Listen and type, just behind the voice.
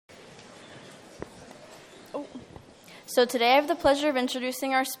So today I have the pleasure of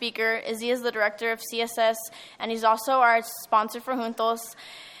introducing our speaker. Izzy is the director of CSS, and he's also our sponsor for Juntos.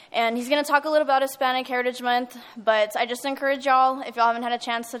 And he's going to talk a little about Hispanic Heritage Month, but I just encourage y'all, if y'all haven't had a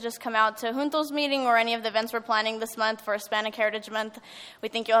chance to just come out to Juntos meeting or any of the events we're planning this month for Hispanic Heritage Month. We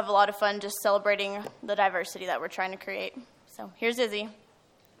think you'll have a lot of fun just celebrating the diversity that we're trying to create. So here's Izzy.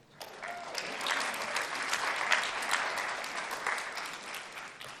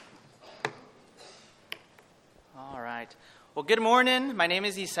 All right. Well, good morning. My name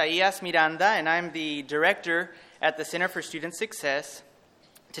is Isaias Miranda, and I'm the director at the Center for Student Success.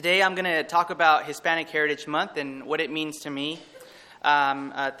 Today, I'm going to talk about Hispanic Heritage Month and what it means to me.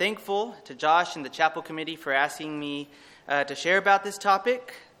 I'm thankful to Josh and the Chapel Committee for asking me to share about this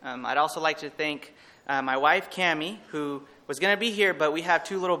topic. I'd also like to thank my wife, Cammie, who was going to be here, but we have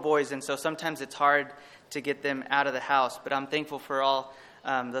two little boys, and so sometimes it's hard to get them out of the house. But I'm thankful for all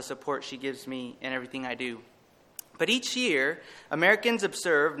the support she gives me in everything I do. But each year, Americans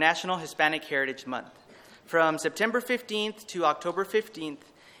observe National Hispanic Heritage Month from September 15th to October 15th.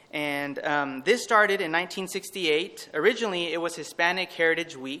 And this started in 1968. Originally, it was Hispanic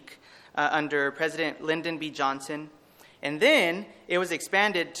Heritage Week under President Lyndon B. Johnson. And then it was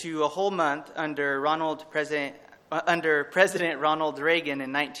expanded to a whole month under President Ronald Reagan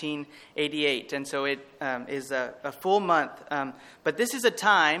in 1988. And so it is a full month. But this is a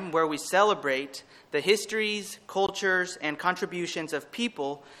time where we celebrate the histories, cultures, and contributions of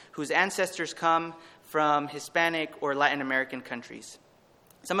people whose ancestors come from Hispanic or Latin American countries.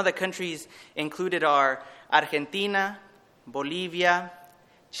 Some of the countries included are Argentina, Bolivia,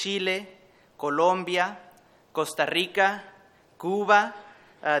 Chile, Colombia, Costa Rica, Cuba,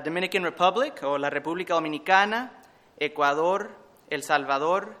 Dominican Republic o la República Dominicana, Ecuador, El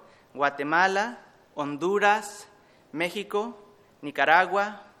Salvador, Guatemala, Honduras, México,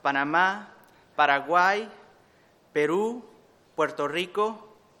 Nicaragua, Panamá, Paraguay, Peru, Puerto Rico,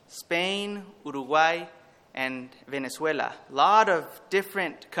 Spain, Uruguay, and Venezuela. A lot of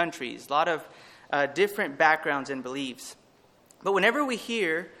different countries, a lot of different backgrounds and beliefs. But whenever we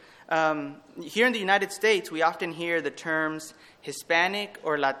hear in the United States, we often hear the terms Hispanic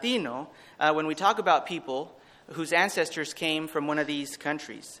or Latino when we talk about people whose ancestors came from one of these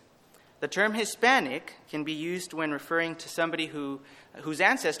countries. The term Hispanic can be used when referring to somebody whose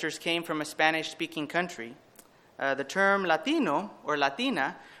ancestors came from a Spanish-speaking country. The term Latino or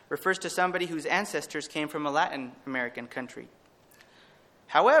Latina refers to somebody whose ancestors came from a Latin American country.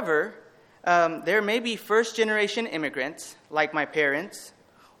 However, there may be first-generation immigrants, like my parents,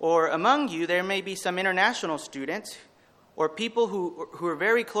 or among you there may be some international students or people who are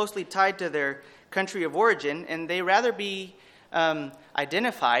very closely tied to their country of origin, and they rather be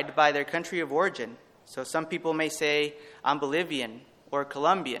identified by their country of origin. So some people may say, I'm Bolivian or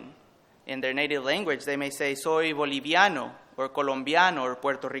Colombian. In their native language, they may say, soy boliviano or colombiano or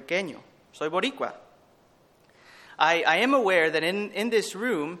puertorriqueño. Soy boricua. I am aware that in this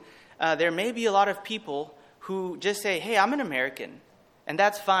room, there may be a lot of people who just say, hey, I'm an American, and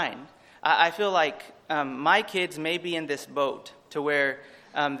that's fine. I feel like my kids may be in this boat to where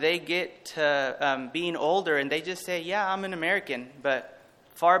they get to being older and they just say, yeah, I'm an American. But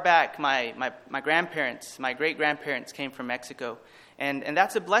far back, my grandparents, my great-grandparents came from Mexico. And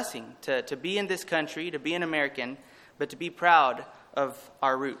that's a blessing to be in this country, to be an American, but to be proud of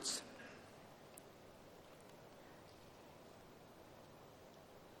our roots.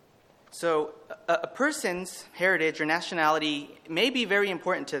 So a person's heritage or nationality may be very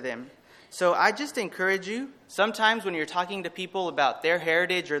important to them. So I just encourage you, sometimes when you're talking to people about their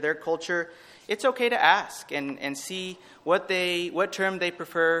heritage or their culture, it's okay to ask and see what term they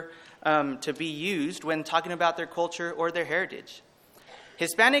prefer to be used when talking about their culture or their heritage.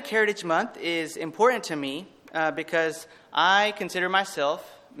 Hispanic Heritage Month is important to me because I consider myself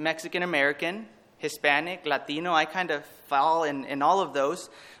Mexican-American, Hispanic, Latino. I kind of fall in all of those,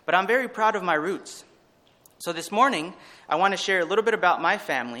 but I'm very proud of my roots. So this morning, I want to share a little bit about my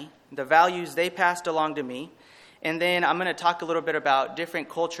family, the values they passed along to me, and then I'm going to talk a little bit about different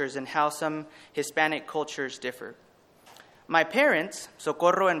cultures and how some Hispanic cultures differ. My parents,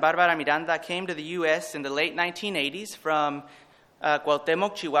 Socorro and Barbara Miranda, came to the U.S. in the late 1980s from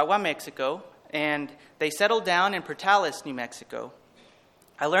Cuauhtemoc, Chihuahua, Mexico, and they settled down in Portales, New Mexico.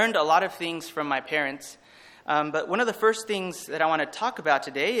 I learned a lot of things from my parents, but one of the first things that I want to talk about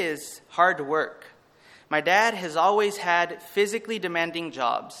today is hard work. My dad has always had physically demanding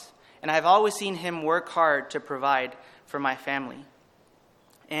jobs, and I've always seen him work hard to provide for my family.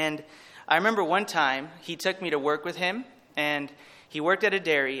 And I remember one time he took me to work with him, and he worked at a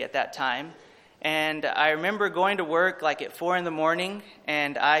dairy at that time, And I remember going to work like at 4 a.m,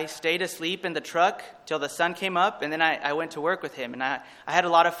 and I stayed asleep in the truck till the sun came up, and then I went to work with him. And I had a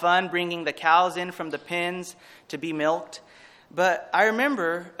lot of fun bringing the cows in from the pens to be milked. But I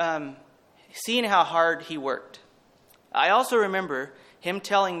remember seeing how hard he worked. I also remember him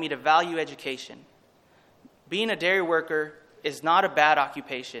telling me to value education. Being a dairy worker is not a bad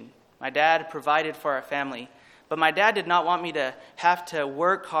occupation. My dad provided for our family, but my dad did not want me to have to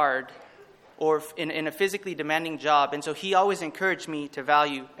work hard or in a physically demanding job, and so he always encouraged me to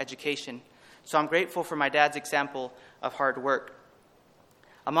value education. So I'm grateful for my dad's example of hard work.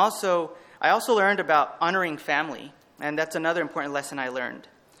 I also learned about honoring family, and that's another important lesson I learned.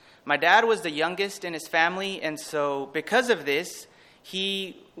 My dad was the youngest in his family, and so because of this,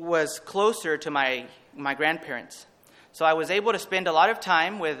 he was closer to my grandparents. So I was able to spend a lot of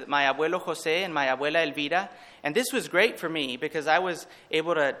time with my abuelo Jose and my abuela Elvira, and this was great for me because I was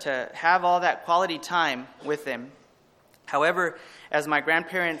able to have all that quality time with them. However, as my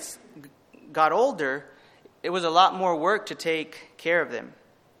grandparents got older, it was a lot more work to take care of them.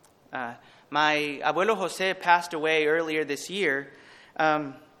 My abuelo Jose passed away earlier this year,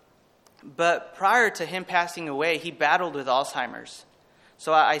 but prior to him passing away, he battled with Alzheimer's.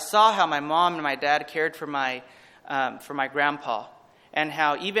 So I saw how my mom and my dad cared for my grandpa, and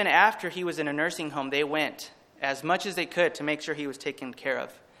how even after he was in a nursing home, they went as much as they could to make sure he was taken care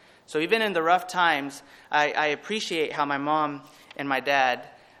of. So even in the rough times, I appreciate how my mom and my dad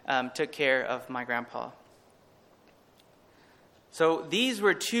took care of my grandpa. So these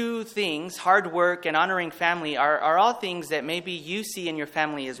were two things, hard work and honoring family, are all things that maybe you see in your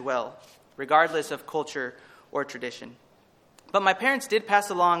family as well, regardless of culture or tradition. But my parents did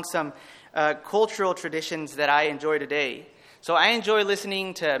pass along some cultural traditions that I enjoy today. So I enjoy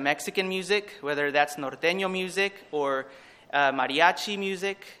listening to Mexican music, whether that's norteño music or mariachi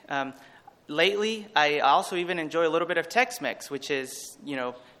music. Lately, I also even enjoy a little bit of Tex-Mex, which is,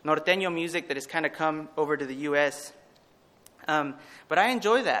 norteño music that has kind of come over to the U.S. But I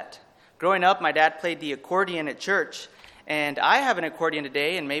enjoy that. Growing up, my dad played the accordion at church, and I have an accordion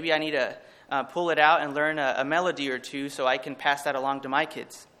today, and maybe I need to pull it out and learn a melody or two so I can pass that along to my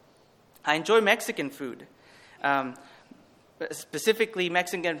kids. I enjoy Mexican food, specifically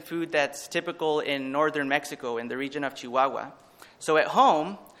Mexican food that's typical in northern Mexico, in the region of Chihuahua. So at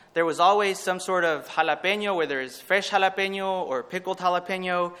home, there was always some sort of jalapeno, whether it's fresh jalapeno or pickled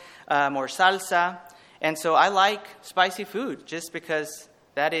jalapeno or salsa. And so I like spicy food just because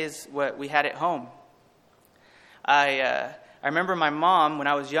that is what we had at home. I remember my mom, when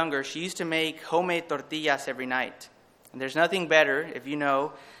I was younger, she used to make homemade tortillas every night. And there's nothing better, if you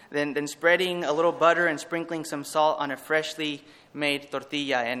know, than spreading a little butter and sprinkling some salt on a freshly made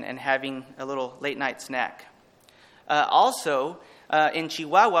tortilla and having a little late-night snack. Also, in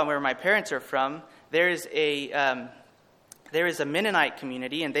Chihuahua, where my parents are from, there is a Mennonite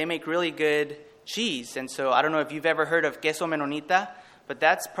community, and they make really good cheese. And so I don't know if you've ever heard of queso menonita, but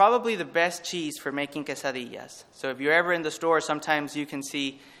that's probably the best cheese for making quesadillas. So if you're ever in the store, sometimes you can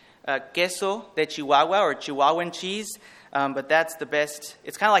see queso de Chihuahua or Chihuahuan cheese, but that's the best.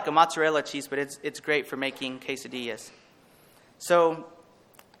 It's kind of like a mozzarella cheese, but it's great for making quesadillas. So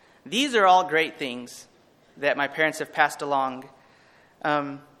these are all great things that my parents have passed along.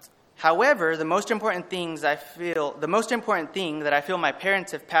 However, the most important thing that I feel my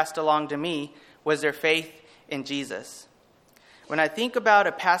parents have passed along to me was their faith in Jesus. When I think about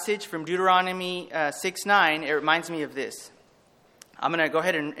a passage from Deuteronomy 6:9, it reminds me of this. I'm going to go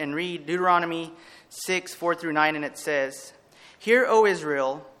ahead and read Deuteronomy 6:4-9, and it says, "Hear, O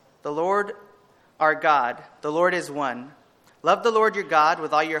Israel, the Lord our God, the Lord is one. Love the Lord your God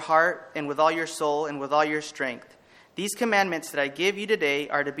with all your heart and with all your soul and with all your strength. These commandments that I give you today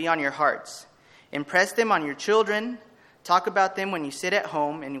are to be on your hearts. Impress them on your children. Talk about them when you sit at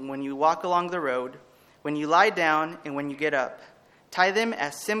home and when you walk along the road, when you lie down and when you get up. Tie them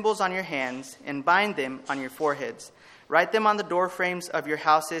as symbols on your hands and bind them on your foreheads. Write them on the door frames of your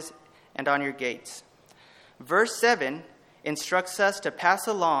houses and on your gates." Verse 7 instructs us to pass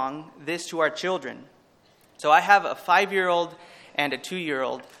along this to our children. So I have a 5-year-old and a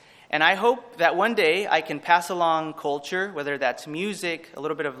 2-year-old, and I hope that one day I can pass along culture, whether that's music, a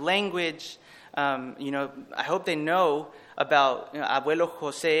little bit of language. I hope they know about Abuelo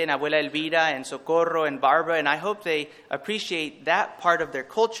Jose and Abuela Elvira and Socorro and Barbara, and I hope they appreciate that part of their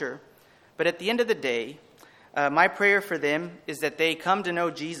culture. But at the end of the day, my prayer for them is that they come to know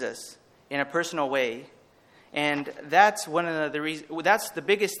Jesus in a personal way, and that's one of the reasons. That's the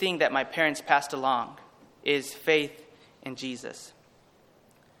biggest thing that my parents passed along, is faith in Jesus.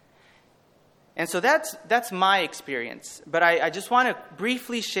 And so that's my experience. But I just want to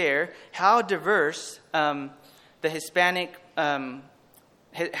briefly share how diverse Hispanic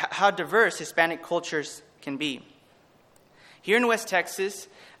cultures can be. Here in West Texas,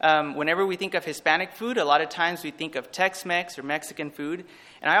 whenever we think of Hispanic food, a lot of times we think of Tex-Mex or Mexican food.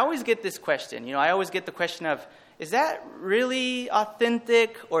 And I always get this question. I always get the question of, is that really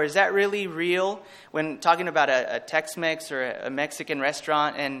authentic or is that really real when talking about a Tex-Mex or a Mexican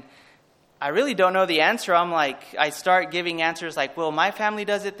restaurant? And I really don't know the answer. I start giving answers like, well, my family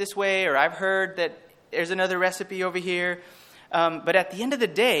does it this way, or I've heard that there's another recipe over here. But at the end of the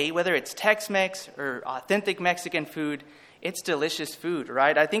day, whether it's Tex-Mex or authentic Mexican food, it's delicious food,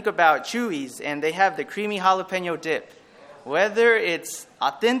 right? I think about Chuy's, and they have the creamy jalapeno dip. Whether it's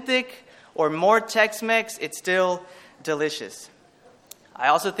authentic or more Tex-Mex, it's still delicious. I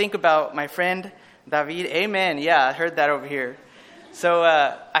also think about my friend David. Amen. Yeah, I heard that over here. So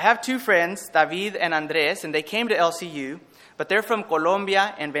I have two friends, David and Andres, and they came to LCU, but they're from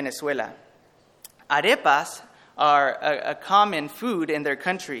Colombia and Venezuela. Arepas are a common food in their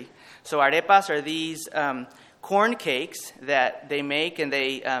country. So arepas are these corn cakes that they make, and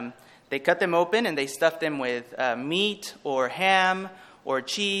they cut them open and they stuff them with meat or ham or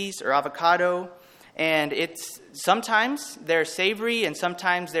cheese or avocado. And sometimes they're savory and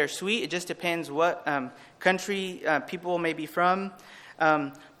sometimes they're sweet. It just depends what country people may be from.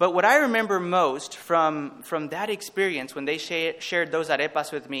 But what I remember most from that experience when they shared those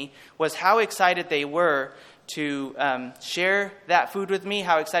arepas with me was how excited they were to share that food with me,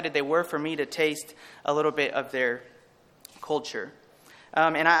 how excited they were for me to taste a little bit of their culture.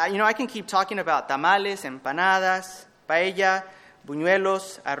 And I can keep talking about tamales, empanadas, paella,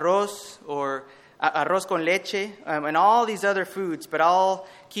 buñuelos, arroz, or arroz con leche, and all these other foods, but I'll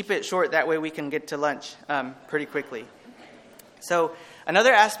keep it short. That way we can get to lunch pretty quickly. So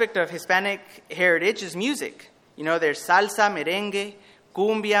another aspect of Hispanic heritage is music. There's salsa, merengue,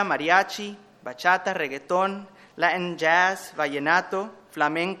 cumbia, mariachi, bachata, reggaeton, Latin jazz, vallenato,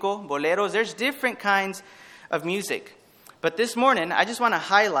 flamenco, boleros. There's different kinds of music. But this morning, I just want to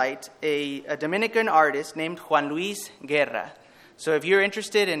highlight a Dominican artist named Juan Luis Guerra. So if you're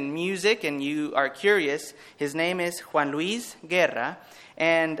interested in music and you are curious, his name is Juan Luis Guerra,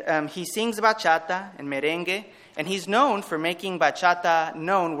 and he sings bachata and merengue, and he's known for making bachata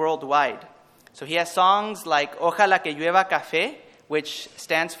known worldwide. So he has songs like Ojalá que llueva café, which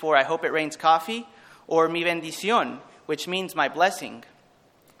stands for I hope it rains coffee, or Mi bendición, which means my blessing.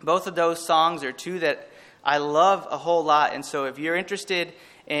 Both of those songs are two that I love a whole lot, and so if you're interested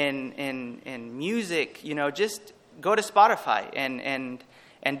in music, just go to Spotify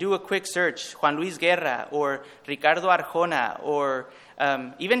and do a quick search, Juan Luis Guerra or Ricardo Arjona or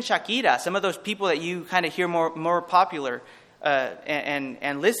even Shakira, some of those people that you kind of hear more popular,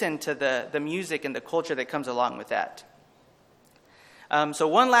 and listen to the music and the culture that comes along with that. So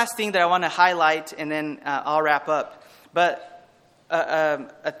one last thing that I want to highlight, and then I'll wrap up. But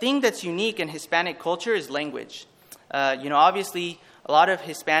a thing that's unique in Hispanic culture is language. Obviously, a lot of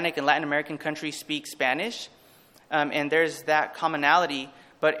Hispanic and Latin American countries speak Spanish, and there's that commonality.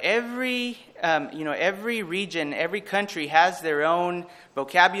 But every region, every country has their own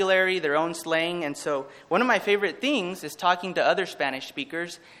vocabulary, their own slang. And so one of my favorite things is talking to other Spanish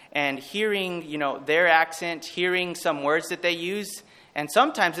speakers and hearing, their accent, hearing some words that they use. And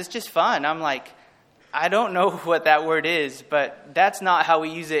sometimes it's just fun. I'm like, I don't know what that word is, but that's not how we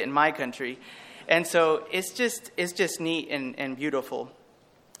use it in my country. And so it's just neat and beautiful.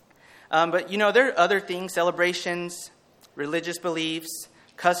 But, there are other things, celebrations, religious beliefs,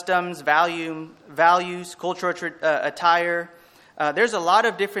 customs, values, cultural attire. There's a lot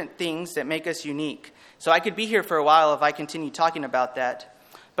of different things that make us unique. So I could be here for a while if I continue talking about that.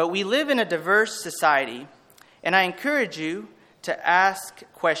 But we live in a diverse society, and I encourage you to ask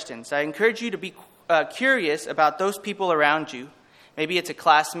questions. I encourage you to be curious about those people around you. Maybe it's a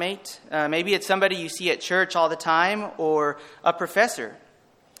classmate. Maybe it's somebody you see at church all the time, or a professor.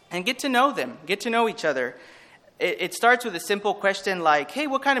 And get to know them. Get to know each other. It starts with a simple question like, hey,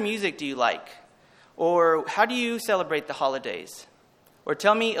 what kind of music do you like? Or how do you celebrate the holidays? Or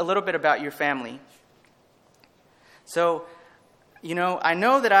tell me a little bit about your family. So, I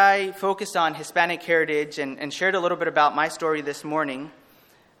know that I focused on Hispanic heritage and shared a little bit about my story this morning.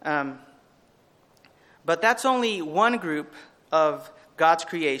 But that's only one group of God's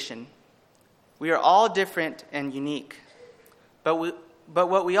creation. We are all different and unique. But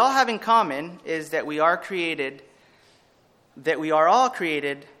what we all have in common is that we are all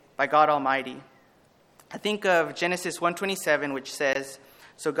created by God Almighty. I think of Genesis 1:27, which says,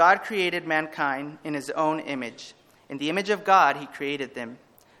 "So God created mankind in his own image. In the image of God, he created them.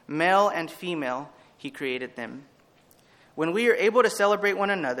 Male and female, he created them. When we are able to celebrate one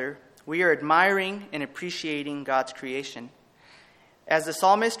another, we are admiring and appreciating God's creation. As the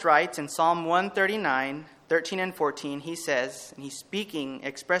psalmist writes in Psalm 139, 13 and 14, he says, and he's speaking,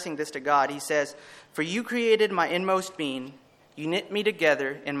 expressing this to God, he says, "For you created my inmost being. You knit me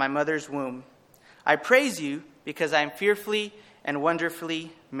together in my mother's womb. I praise you because I am fearfully and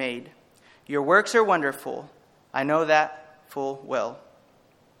wonderfully made. Your works are wonderful. I know that full well."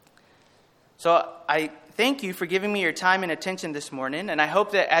 So I thank you for giving me your time and attention this morning, and I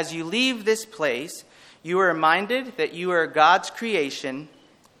hope that as you leave this place, you are reminded that you are God's creation,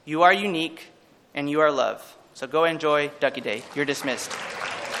 you are unique, and you are loved. So go enjoy Ducky Day. You're dismissed.